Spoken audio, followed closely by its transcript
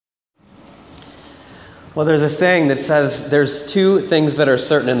Well, there's a saying that says there's two things that are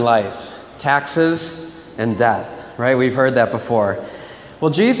certain in life: taxes and death, right? We've heard that before.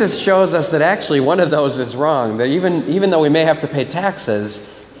 Well, Jesus shows us that actually one of those is wrong, that even though we may have to pay taxes,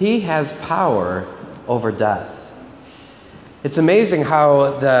 he has power over death. It's amazing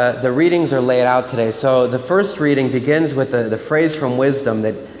how the readings are laid out today. So the first reading begins with the phrase from wisdom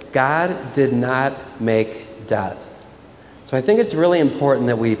that God did not make death. So I think it's really important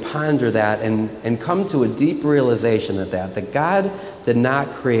that we ponder that and come to a deep realization of that God did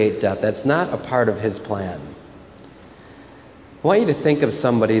not create death. That's not a part of his plan. I want you to think of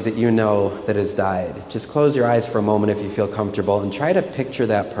somebody that you know that has died. Just close your eyes for a moment if you feel comfortable and try to picture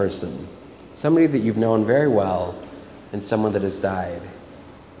that person. Somebody that you've known very well and someone that has died.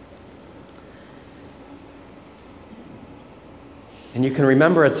 And you can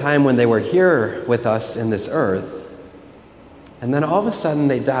remember a time when they were here with us in this earth, and then all of a sudden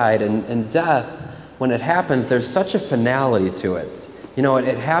they died, and death, when it happens, there's such a finality to it. You know,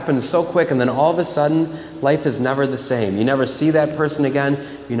 it happens so quick, and then all of a sudden, life is never the same. You never see that person again.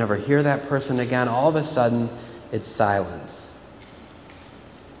 You never hear that person again. All of a sudden, it's silence.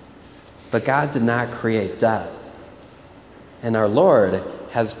 But God did not create death. And our Lord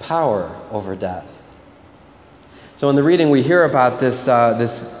has power over death. So in the reading, we hear about this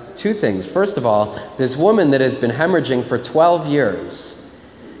two things. First of all, this woman that has been hemorrhaging for 12 years.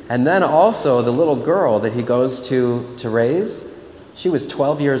 And then also the little girl that he goes to raise, she was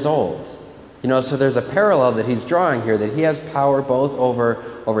 12 years old. You know, so there's a parallel that he's drawing here, that he has power both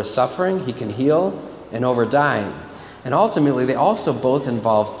over suffering, he can heal, and over dying. And ultimately, they also both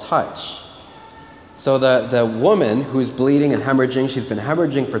involve touch. So the woman who's bleeding and hemorrhaging, she's been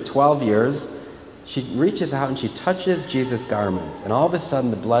hemorrhaging for 12 years, she reaches out and she touches Jesus' garment. And all of a sudden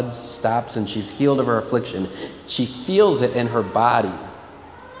the blood stops and she's healed of her affliction. She feels it in her body.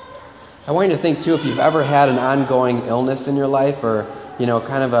 I want you to think too, if you've ever had an ongoing illness in your life, or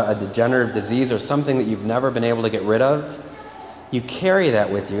kind of a degenerative disease or something that you've never been able to get rid of, you carry that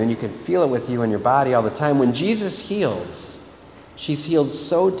with you and you can feel it with you in your body all the time. When Jesus heals, she's healed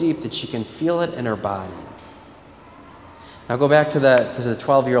so deep that she can feel it in her body. Now go back to the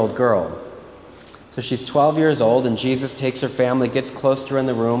 12-year-old girl. So she's 12 years old, and Jesus takes her family, gets close to her in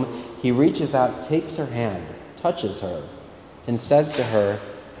the room. He reaches out, takes her hand, touches her, and says to her,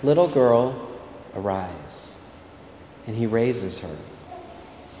 "Little girl, arise." And he raises her.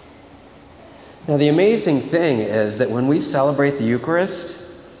 Now the amazing thing is that when we celebrate the Eucharist,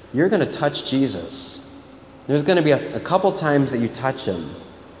 you're going to touch Jesus. There's going to be a couple times that you touch him.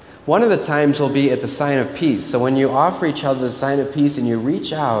 One of the times will be at the sign of peace. So when you offer each other the sign of peace and you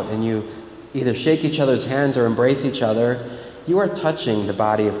reach out and you either shake each other's hands or embrace each other, you are touching the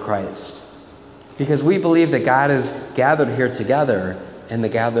body of Christ. Because we believe that God is gathered here together in the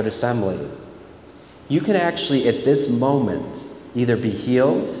gathered assembly. You can actually, at this moment, either be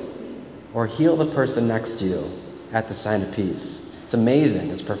healed or heal the person next to you at the sign of peace. It's amazing.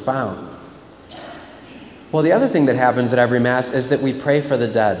 It's profound. Well, the other thing that happens at every Mass is that we pray for the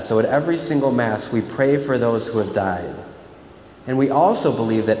dead. So at every single Mass, we pray for those who have died. And we also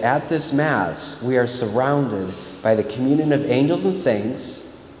believe that at this Mass, we are surrounded by the communion of angels and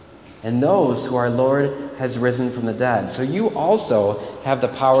saints and those who our Lord has risen from the dead. So you also have the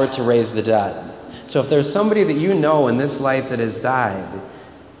power to raise the dead. So if there's somebody that you know in this life that has died,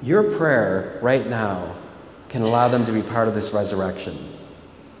 your prayer right now can allow them to be part of this resurrection.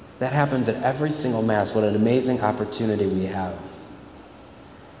 That happens at every single Mass. What an amazing opportunity we have.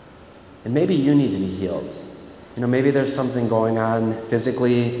 And maybe you need to be healed. Maybe there's something going on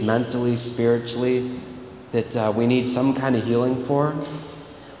physically, mentally, spiritually that we need some kind of healing for.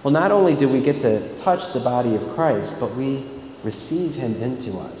 Well, not only do we get to touch the body of Christ, but we receive him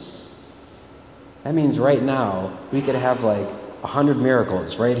into us. That means right now we could have 100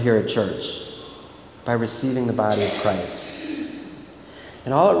 miracles right here at church by receiving the body of Christ.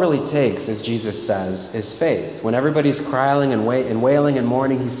 And all it really takes, as Jesus says, is faith. When everybody's crying and wailing and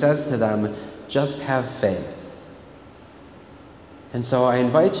mourning, he says to them, just have faith. And so I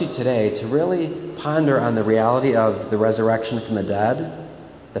invite you today to really ponder on the reality of the resurrection from the dead,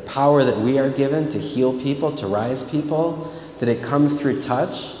 the power that we are given to heal people, to rise people, that it comes through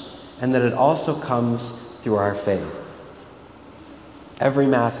touch, and that it also comes through our faith. Every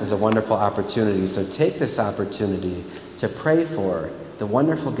Mass is a wonderful opportunity, so take this opportunity to pray for the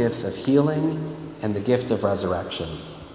wonderful gifts of healing and the gift of resurrection.